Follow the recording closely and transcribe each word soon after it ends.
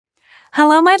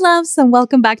Hello, my loves, and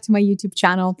welcome back to my YouTube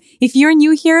channel. If you're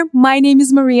new here, my name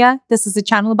is Maria. This is a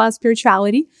channel about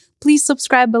spirituality. Please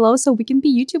subscribe below so we can be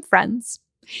YouTube friends.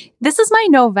 This is my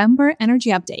November energy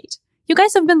update. You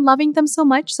guys have been loving them so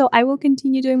much, so I will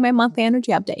continue doing my monthly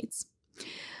energy updates.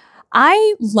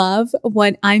 I love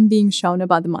what I'm being shown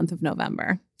about the month of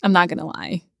November. I'm not going to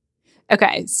lie.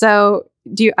 Okay, so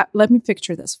let me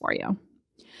picture this for you.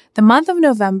 The month of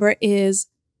November is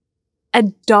a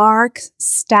dark,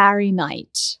 starry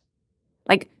night.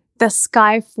 Like the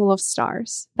sky full of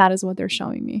stars. That is what they're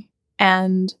showing me.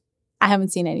 And I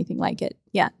haven't seen anything like it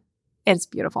yet. It's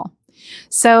beautiful.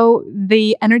 So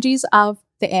the energies of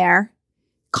the air,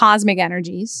 cosmic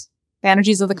energies, the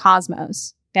energies of the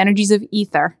cosmos, the energies of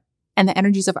ether, and the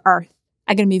energies of earth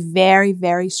are going to be very,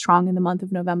 very strong in the month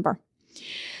of November.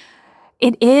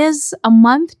 It is a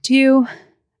month to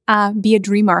be a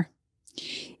dreamer.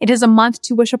 It is a month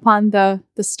to wish upon the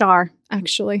star,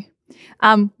 actually.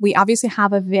 We obviously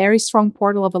have a very strong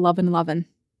portal of 1111.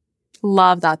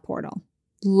 Love that portal.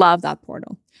 Love that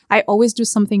portal. I always do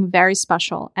something very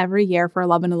special every year for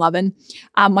 1111.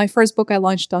 My first book I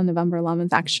launched on November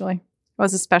 11th, actually. It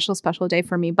was a special, special day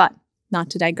for me, but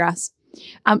not to digress.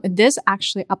 This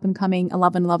actually up-and-coming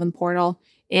 1111 portal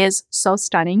is so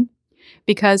stunning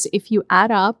because if you add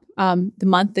up the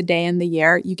month, the day, and the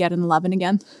year, you get an 11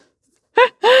 again.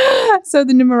 So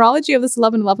the numerology of this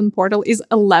 1111 portal is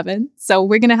 11. So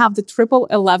we're going to have the triple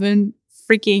 11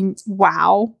 freaking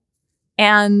wow.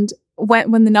 And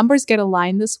when the numbers get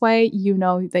aligned this way, you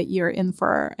know that you're in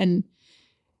for an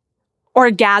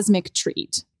orgasmic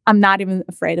treat. I'm not even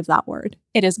afraid of that word.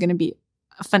 It is going to be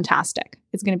fantastic.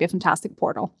 It's going to be a fantastic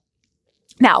portal.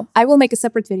 Now, I will make a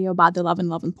separate video about the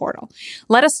 1111 portal.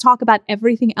 Let us talk about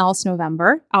everything else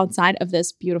November outside of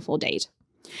this beautiful date.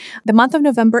 The month of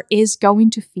November is going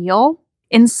to feel,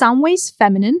 in some ways,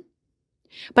 feminine,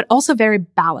 but also very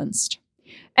balanced.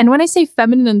 And when I say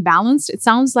feminine and balanced, it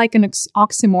sounds like an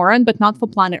oxymoron, but not for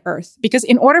planet Earth. Because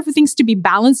in order for things to be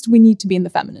balanced, we need to be in the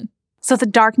feminine. So the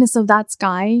darkness of that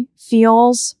sky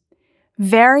feels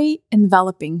very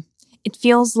enveloping. It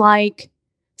feels like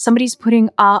somebody's putting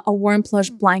a warm plush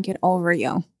blanket over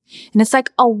you. And it's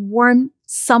like a warm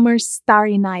summer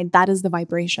starry night. That is the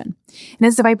vibration. And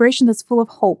it's the vibration that's full of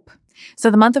hope. So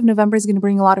the month of November is going to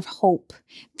bring a lot of hope.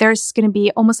 There's going to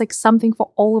be almost like something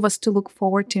for all of us to look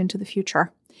forward to into the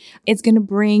future. It's going to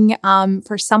bring,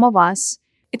 for some of us,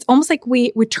 it's almost like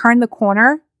we turn the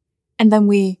corner and then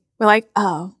we're like,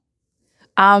 oh,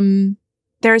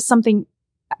 there's something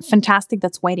fantastic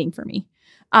that's waiting for me.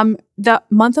 The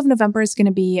month of November is going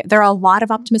to be, there are a lot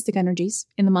of optimistic energies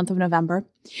in the month of November,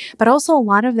 but also a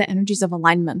lot of the energies of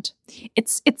alignment.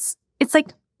 It's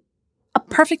like a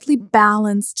perfectly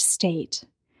balanced state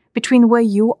between where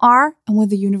you are and where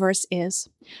the universe is,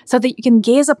 so that you can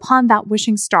gaze upon that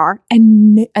wishing star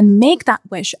and make that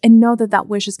wish and know that that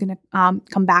wish is going to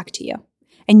come back to you.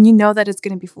 And you know that it's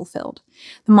going to be fulfilled.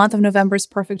 The month of November is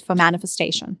perfect for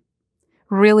manifestation.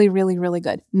 Really, really, really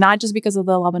good. Not just because of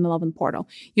the 1111 portal.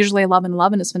 Usually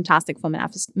 1111 is fantastic for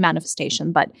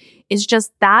manifestation, but it's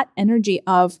just that energy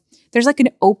of, there's like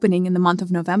an opening in the month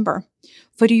of November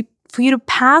for you to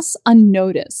pass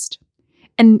unnoticed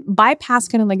and bypass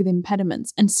kind of like the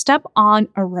impediments and step on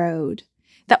a road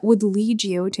that would lead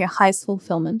you to your highest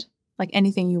fulfillment, like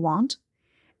anything you want.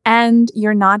 And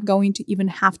you're not going to even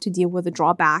have to deal with the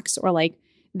drawbacks or like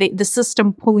the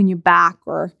system pulling you back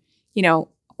or,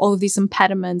 all of these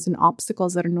impediments and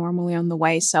obstacles that are normally on the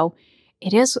way. So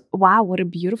it is, wow, what a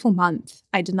beautiful month.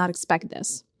 I did not expect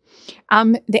this.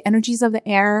 The energies of the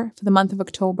air for the month of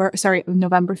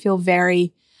November feel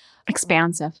very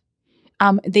expansive.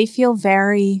 They feel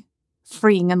very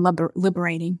freeing and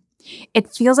liberating.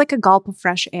 It feels like a gulp of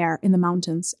fresh air in the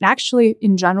mountains. And actually,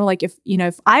 in general, like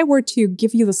if I were to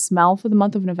give you the smell for the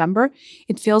month of November,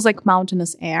 it feels like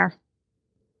mountainous air.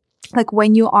 Like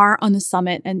when you are on a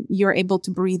summit and you're able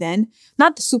to breathe in,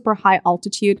 not the super high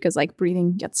altitude, because like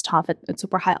breathing gets tough at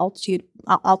super high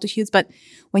altitudes, but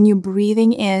when you're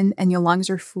breathing in and your lungs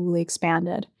are fully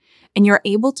expanded and you're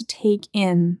able to take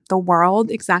in the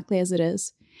world exactly as it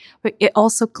is, but it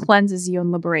also cleanses you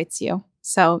and liberates you.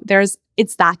 So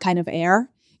it's that kind of air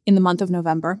in the month of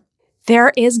November.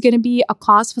 There is going to be a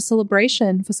cause for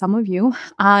celebration for some of you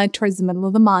towards the middle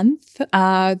of the month.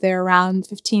 They're around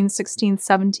 15th, 16th,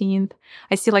 17th.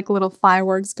 I see like little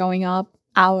fireworks going up.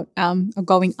 And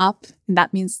that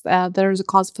means there's a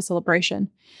cause for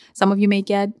celebration. Some of you may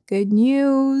get good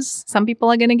news. Some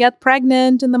people are going to get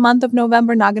pregnant in the month of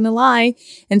November, not going to lie.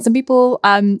 And some people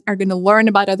are going to learn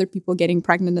about other people getting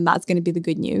pregnant, and that's going to be the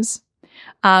good news.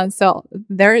 So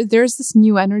there's this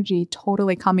new energy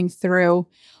totally coming through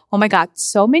Oh my God,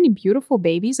 so many beautiful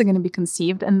babies are going to be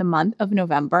conceived in the month of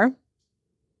November.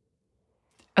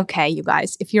 Okay, you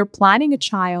guys, if you're planning a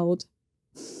child,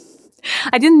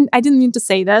 I didn't mean to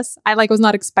say this. I was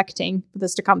not expecting for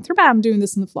this to come through, but I'm doing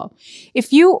this in the flow.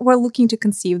 If you were looking to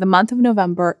conceive, the month of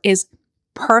November is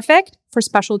perfect for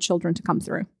special children to come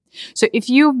through. So if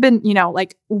you've been,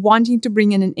 wanting to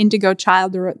bring in an indigo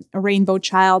child or a rainbow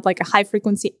child, like a high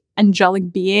frequency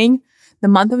angelic being, the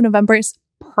month of November is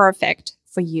perfect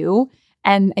for you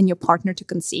and your partner to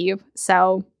conceive.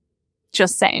 So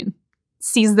just saying,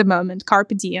 seize the moment, carpe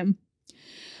diem.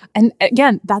 And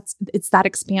again, it's that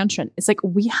expansion. It's like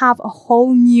we have a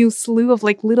whole new slew of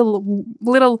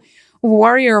little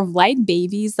warrior of light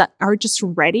babies that are just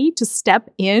ready to step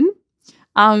in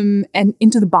and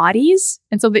into the bodies.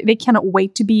 And so they cannot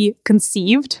wait to be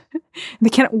conceived. They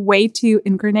cannot wait to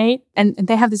incarnate. And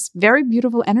they have this very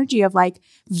beautiful energy of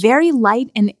very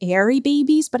light and airy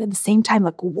babies, but at the same time,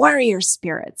 warrior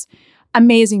spirits.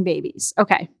 Amazing babies.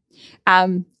 Okay.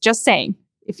 Just saying,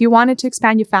 if you wanted to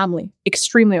expand your family,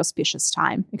 extremely auspicious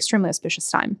time.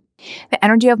 The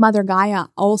energy of Mother Gaia,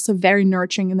 also very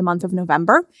nurturing in the month of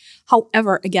November.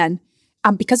 However, again,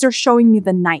 because they're showing me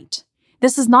the night,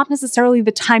 this is not necessarily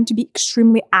the time to be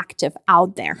extremely active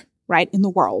out there, right, in the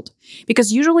world.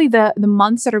 Because usually the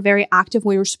months that are very active,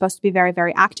 where you're supposed to be very,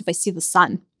 very active, I see the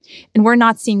sun. And we're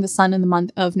not seeing the sun in the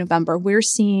month of November. We're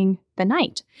seeing the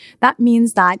night. That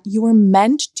means that you are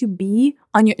meant to be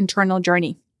on your internal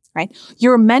journey, right?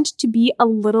 You're meant to be a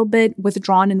little bit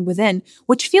withdrawn and within,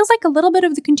 which feels like a little bit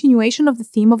of the continuation of the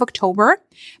theme of October,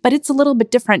 but it's a little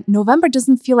bit different. November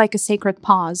doesn't feel like a sacred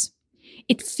pause.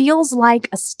 It feels like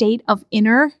a state of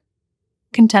inner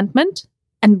contentment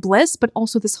and bliss, but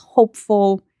also this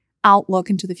hopeful outlook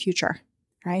into the future,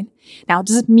 right? Now,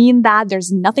 does it mean that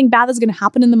there's nothing bad that's going to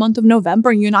happen in the month of November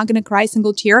and you're not going to cry a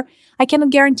single tear? I cannot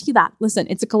guarantee that. Listen,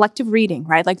 it's a collective reading,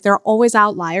 right? There are always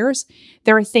outliers.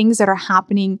 There are things that are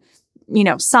happening,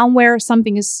 somewhere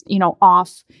something is,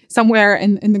 off somewhere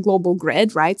in the global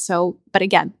grid, right? So, but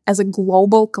again, as a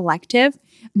global collective,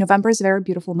 November is a very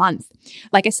beautiful month.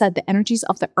 Like I said, the energies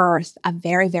of the earth are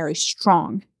very, very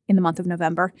strong in the month of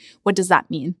November. What does that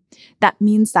mean? That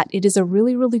means that it is a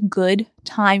really, really good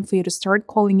time for you to start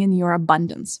calling in your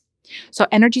abundance. So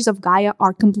energies of Gaia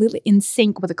are completely in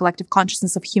sync with the collective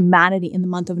consciousness of humanity in the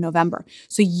month of November.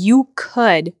 So you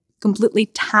could completely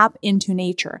tap into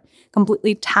nature,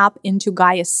 completely tap into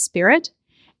Gaia's spirit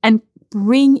and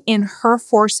bring in her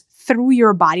force through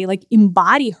your body,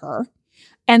 embody her.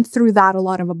 And through that, a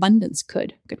lot of abundance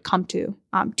could come to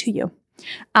you.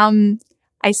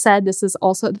 I said this is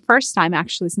also the first time,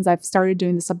 actually, since I've started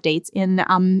doing this updates in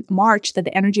March, that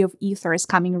the energy of ether is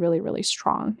coming really, really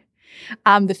strong.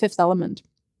 The fifth element.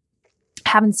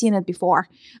 Haven't seen it before.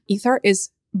 Ether is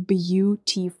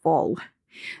beautiful.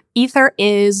 Ether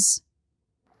is,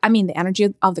 the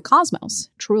energy of the cosmos,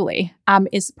 truly,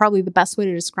 is probably the best way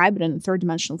to describe it in a third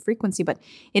dimensional frequency, but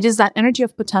it is that energy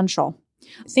of potential.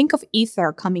 Think of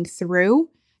ether coming through.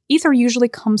 Ether usually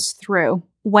comes through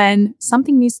when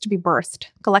something needs to be birthed,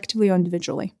 collectively or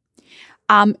individually.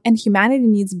 And humanity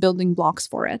needs building blocks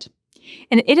for it.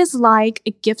 And it is like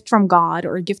a gift from God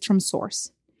or a gift from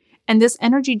Source. And this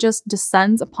energy just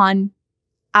descends upon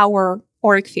our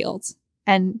auric fields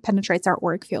and penetrates our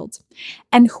auric fields.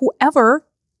 And whoever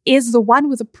is the one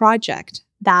with a project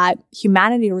that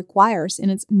humanity requires in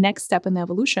its next step in the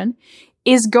evolution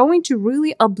is going to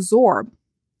really absorb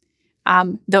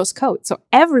those codes. So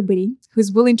everybody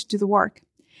who's willing to do the work,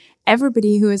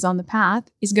 everybody who is on the path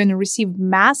is going to receive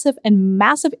massive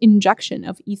injection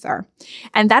of ether.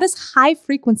 And that is high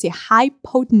frequency, high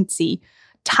potency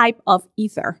type of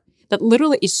ether that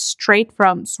literally is straight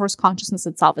from source consciousness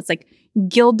itself. It's like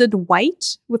gilded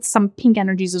white with some pink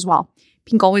energies as well.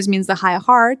 Pink always means the higher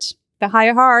heart,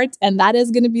 and that is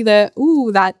going to be that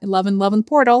 1111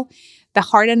 portal. The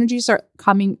heart energies are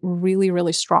coming really,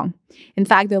 really strong. In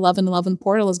fact, the 1111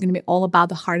 portal is going to be all about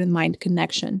the heart and mind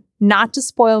connection. Not to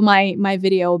spoil my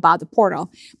video about the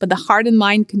portal, but the heart and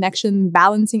mind connection,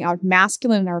 balancing our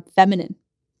masculine and our feminine.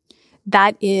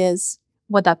 That is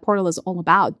what that portal is all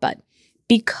about. But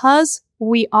because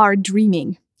we are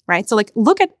dreaming, right? So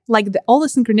look at all the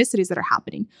synchronicities that are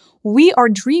happening. We are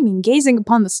dreaming, gazing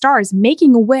upon the stars,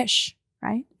 making a wish,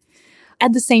 right?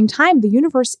 At the same time, the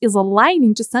universe is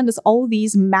aligning to send us all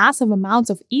these massive amounts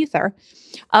of ether,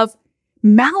 of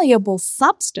malleable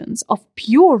substance, of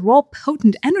pure, raw,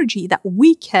 potent energy that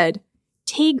we could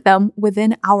take them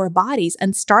within our bodies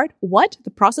and start what? The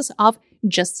process of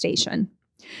gestation.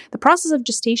 The process of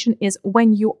gestation is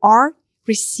when you are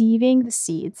receiving the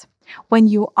seeds, when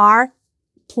you are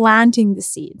planting the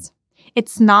seeds.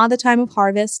 It's not the time of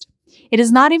harvest. It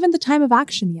is not even the time of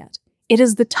action yet. It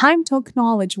is the time to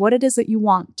acknowledge what it is that you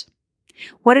want,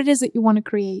 what it is that you want to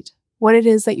create, what it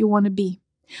is that you want to be.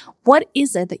 What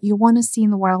is it that you want to see in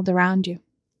the world around you?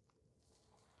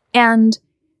 And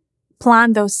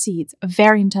plant those seeds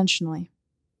very intentionally,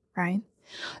 right?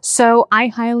 So I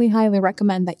highly, highly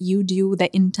recommend that you do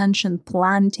the intention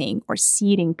planting or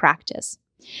seeding practice,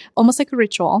 almost like a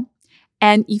ritual.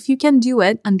 And if you can do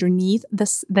it underneath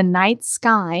the night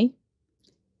sky,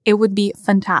 it would be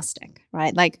fantastic,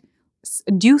 right? Like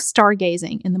do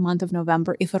stargazing in the month of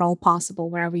November, if at all possible,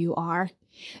 wherever you are.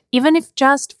 Even if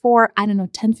just for,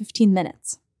 10, 15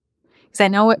 minutes. Because I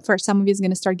know it for some of you is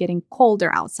going to start getting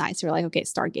colder outside. So you're like, okay,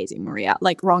 stargazing, Maria,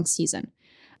 like wrong season.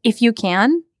 If you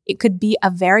can, it could be a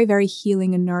very, very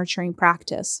healing and nurturing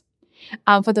practice.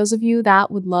 For those of you that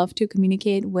would love to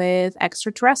communicate with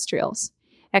extraterrestrials,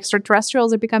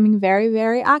 extraterrestrials are becoming very,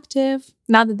 very active.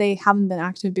 Not that they haven't been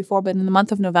active before, but in the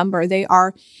month of November, they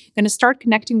are going to start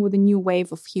connecting with a new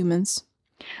wave of humans.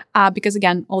 Because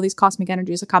again, all these cosmic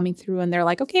energies are coming through and they're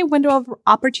like, okay, window of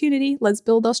opportunity. Let's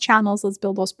build those channels. Let's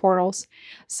build those portals.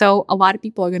 So a lot of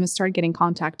people are going to start getting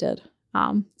contacted.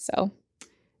 So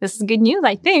this is good news,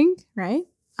 I think, right?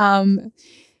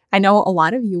 I know a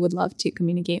lot of you would love to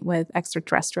communicate with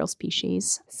extraterrestrial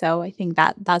species. So I think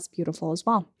that's beautiful as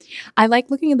well. I like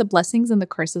looking at the blessings and the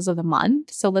curses of the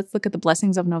month. So let's look at the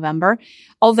blessings of November.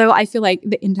 Although I feel like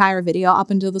the entire video up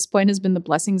until this point has been the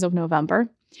blessings of November.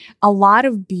 A lot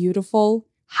of beautiful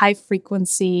high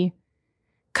frequency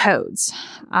codes.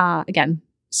 Again,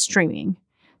 streaming.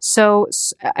 So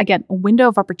again, a window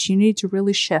of opportunity to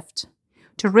really shift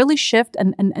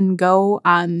and go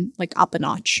like up a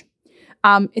notch.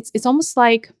 It's almost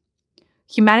like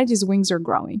humanity's wings are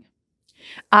growing.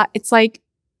 It's like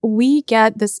we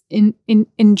get this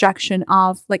injection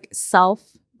of like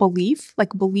self-belief, like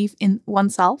belief in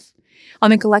oneself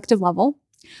on a collective level,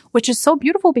 which is so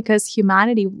beautiful because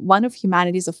one of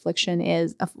humanity's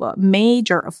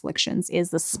major afflictions is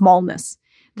the smallness,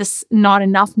 this not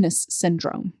enoughness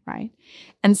syndrome, right?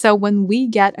 And so when we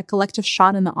get a collective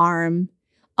shot in the arm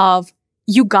of,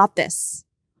 you got this,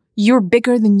 you're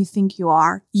bigger than you think you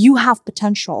are, you have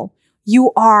potential,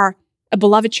 you are a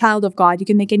beloved child of God, you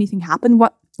can make anything happen.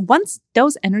 Once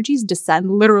those energies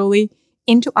descend literally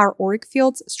into our auric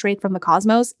fields straight from the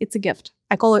cosmos, it's a gift.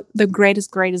 I call it the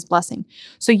greatest blessing.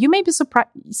 So you may be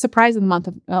surprised in the month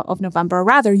of November, or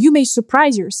rather, you may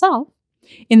surprise yourself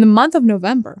in the month of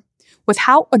November with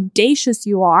how audacious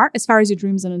you are as far as your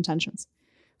dreams and intentions.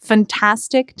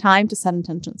 Fantastic time to set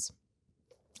intentions.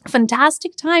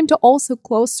 Fantastic time to also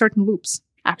close certain loops,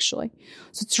 actually.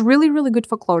 So it's really, really good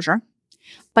for closure.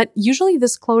 But usually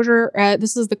this is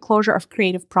the closure of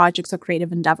creative projects or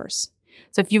creative endeavors.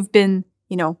 So if you've been,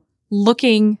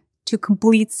 looking to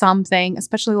complete something,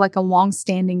 especially like a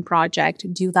long-standing project,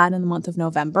 do that in the month of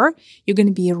November. You're going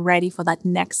to be ready for that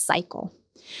next cycle.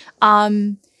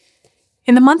 In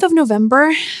the month of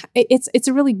November, it's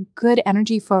a really good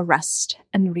energy for rest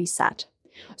and reset.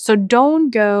 So don't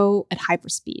go at hyper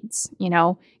speeds,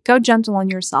 go gentle on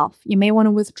yourself. You may want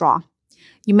to withdraw.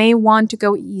 You may want to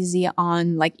go easy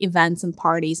on like events and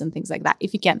parties and things like that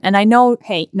if you can. And I know,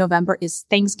 hey, November is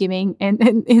Thanksgiving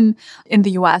in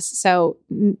the US. So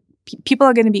people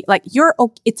are going to be like,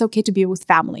 it's okay to be with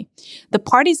family. The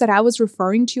parties that I was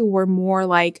referring to were more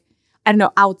like,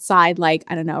 outside, like,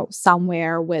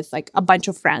 somewhere with like a bunch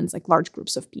of friends, like large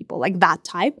groups of people, like that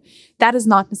type. That is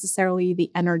not necessarily the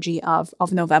energy of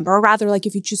November. Or rather, like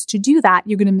if you choose to do that,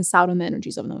 you're going to miss out on the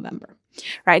energies of November,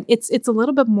 right? It's a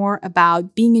little bit more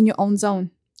about being in your own zone,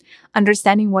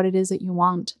 understanding what it is that you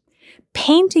want,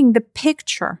 painting the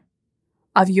picture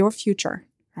of your future,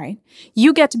 right?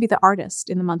 You get to be the artist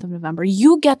in the month of November.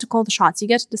 You get to call the shots. You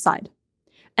get to decide.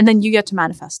 And then you get to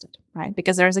manifest it, right?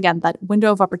 Because there's, again, that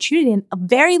window of opportunity and a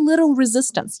very little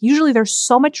resistance. Usually there's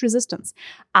so much resistance.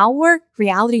 Our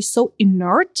reality is so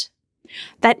inert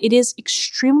that it is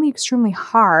extremely, extremely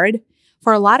hard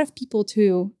for a lot of people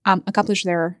to accomplish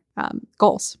their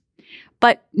goals.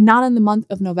 But not in the month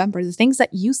of November. The things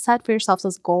that you set for yourselves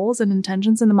as goals and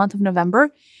intentions in the month of November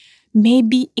may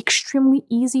be extremely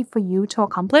easy for you to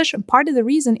accomplish. And part of the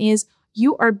reason is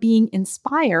you are being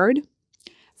inspired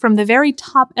from the very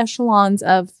top echelons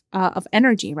of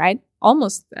energy, right?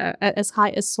 Almost as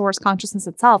high as source consciousness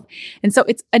itself. And so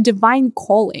it's a divine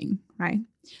calling, right?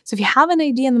 So if you have an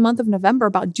idea in the month of November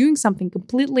about doing something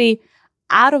completely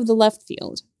out of the left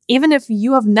field, even if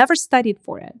you have never studied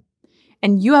for it,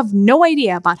 and you have no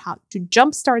idea about how to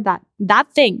jumpstart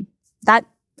that thing, that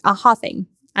aha thing,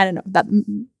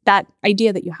 that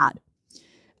idea that you had,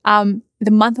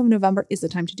 the month of November is the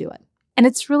time to do it. And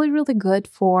it's really, really good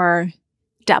for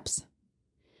depth.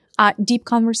 Deep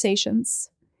conversations,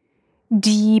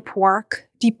 deep work,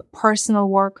 deep personal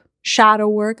work. Shadow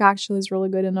work actually is really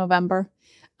good in November.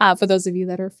 For those of you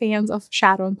that are fans of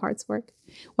shadow and parts work,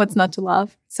 what's not to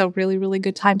love? So really, really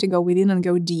good time to go within and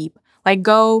go deep. Like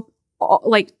go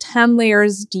like 10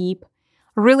 layers deep,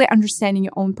 really understanding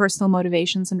your own personal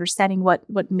motivations, understanding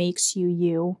what makes you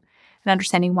you, and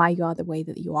understanding why you are the way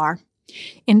that you are.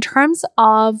 In terms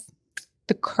of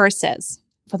the curses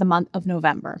for the month of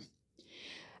November,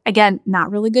 again,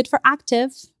 not really good for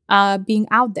active being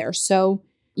out there. So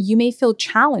you may feel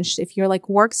challenged if your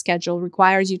work schedule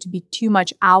requires you to be too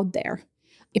much out there.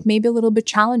 It may be a little bit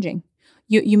challenging.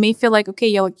 You may feel like, okay,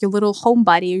 your little home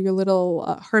buddy or your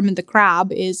little Herman the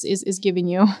Crab is giving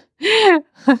you like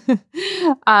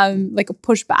a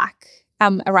pushback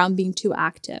around being too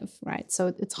active, right?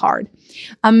 So it's hard.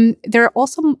 There are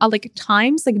also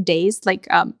times, days,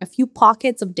 a few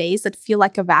pockets of days that feel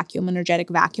like a vacuum, energetic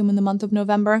vacuum in the month of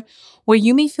November, where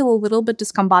you may feel a little bit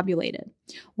discombobulated,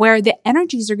 where the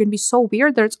energies are going to be so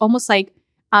weird that it's almost like,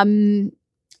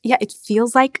 it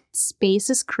feels like space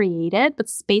is created, but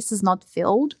space is not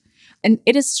filled. And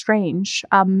it is strange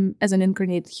as an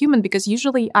incarnated human, because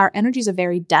usually our energies are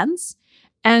very dense.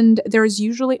 And there's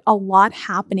usually a lot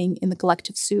happening in the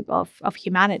collective soup of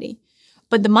humanity.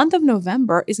 But the month of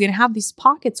November is going to have these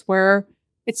pockets where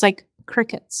it's like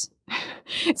crickets.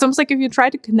 It's almost like if you try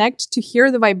to connect to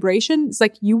hear the vibration, it's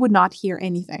like you would not hear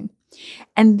anything.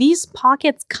 And these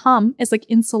pockets come as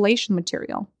insulation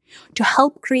material to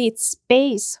help create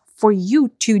space for you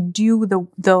to do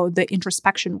the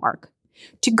introspection work,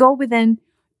 to go within,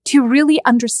 to really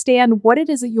understand what it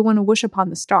is that you want to wish upon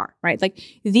the star, right?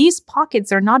 These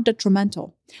pockets are not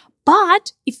detrimental.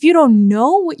 But if you don't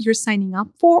know what you're signing up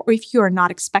for, or if you are not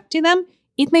expecting them,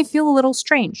 it may feel a little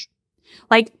strange.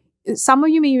 Some of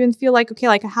you may even feel okay,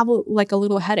 I have a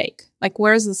little headache.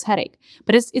 Where is this headache?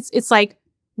 But it's like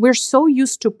we're so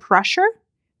used to pressure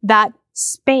that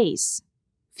space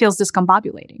feels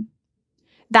discombobulating.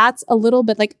 That's a little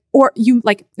bit or you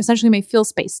essentially may feel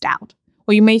spaced out.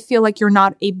 Or you may feel like you're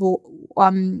not able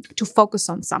to focus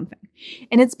on something.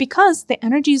 And it's because the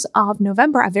energies of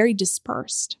November are very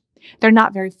dispersed. They're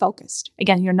not very focused.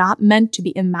 Again, you're not meant to be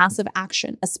in massive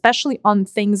action, especially on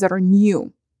things that are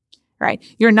new, right?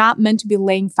 You're not meant to be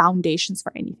laying foundations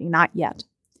for anything, not yet.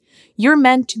 You're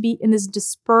meant to be in this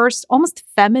dispersed, almost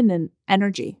feminine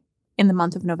energy in the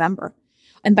month of November.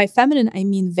 And by feminine, I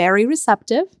mean very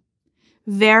receptive,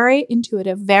 very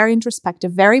intuitive, very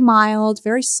introspective, very mild,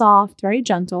 very soft, very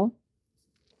gentle,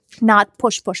 not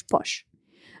push, push, push.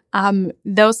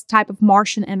 Those type of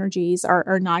Martian energies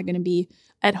are not going to be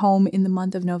at home in the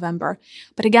month of November.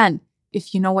 But again,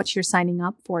 if you know what you're signing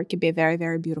up for, it could be a very,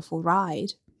 very beautiful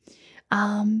ride.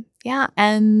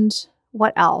 And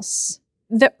what else?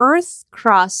 The Earth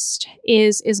crust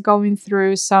is going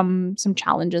through some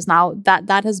challenges now.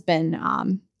 That has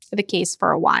been the case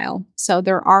for a while. So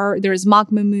there is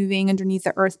magma moving underneath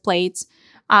the earth plates.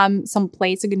 Some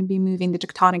plates are going to be moving, the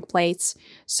tectonic plates.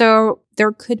 So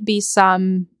there could be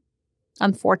some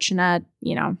unfortunate,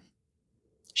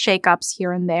 shakeups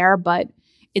here and there, but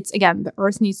it's, again, the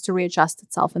earth needs to readjust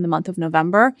itself in the month of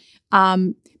November,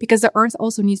 because the earth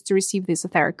also needs to receive these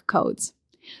etheric codes.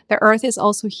 The earth is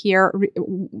also here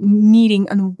needing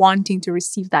and wanting to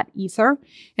receive that ether,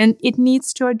 and it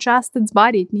needs to adjust its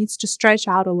body. It needs to stretch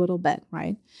out a little bit,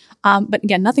 right? But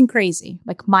again, nothing crazy,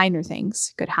 minor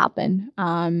things could happen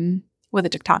with the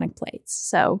tectonic plates.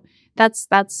 So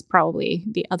that's probably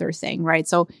the other thing, right?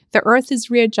 So the earth is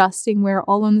readjusting. We're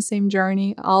all on the same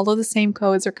journey. All of the same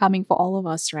codes are coming for all of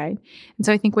us, right? And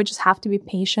so I think we just have to be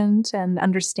patient and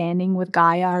understanding with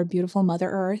Gaia, our beautiful Mother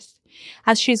Earth,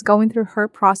 as she's going through her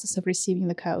process of receiving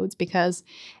the codes, because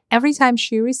every time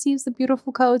she receives the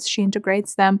beautiful codes, she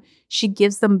integrates them, she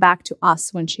gives them back to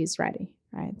us when she's ready,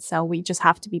 right? So we just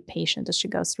have to be patient as she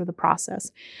goes through the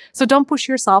process. So don't push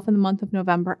yourself in the month of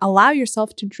November. Allow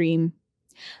yourself to dream.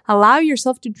 Allow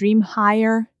yourself to dream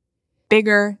higher,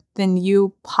 bigger than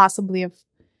you possibly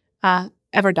have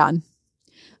ever done.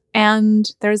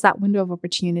 And there's that window of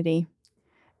opportunity.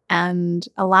 And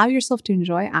allow yourself to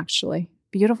enjoy, actually.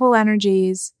 Beautiful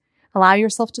energies. Allow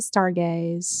yourself to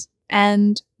stargaze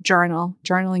and journal.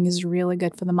 Journaling is really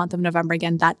good for the month of November.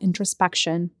 Again, that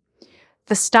introspection.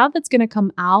 The stuff that's going to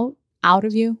come out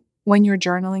of you when you're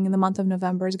journaling in the month of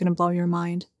November is going to blow your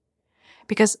mind,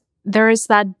 because there is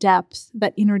that depth,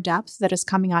 that inner depth that is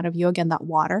coming out of you. Again, that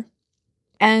water.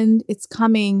 And it's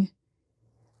coming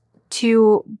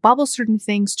to bubble certain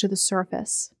things to the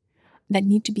surface that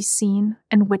need to be seen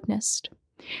and witnessed.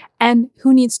 And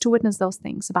who needs to witness those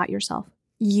things about yourself?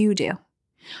 You do.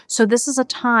 So this is a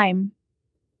time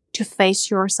to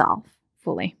face yourself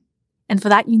fully. And for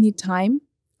that, you need time,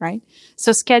 right?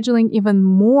 So scheduling even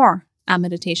more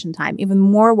meditation time, even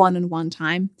more one-on-one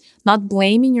time, not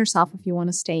blaming yourself if you want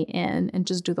to stay in and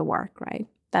just do the work, right?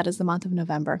 That is the month of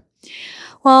November.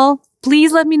 Well,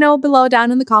 please let me know below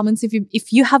down in the comments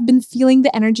if you have been feeling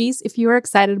the energies, if you are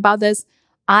excited about this.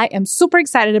 I am super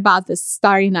excited about this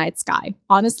starry night sky.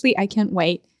 Honestly, I can't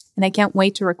wait. And I can't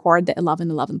wait to record the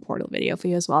 11/11 portal video for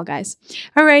you as well, guys.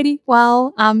 Alrighty,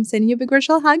 well, I'm sending you a big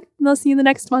virtual hug, and I'll see you in the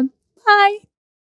next one. Bye!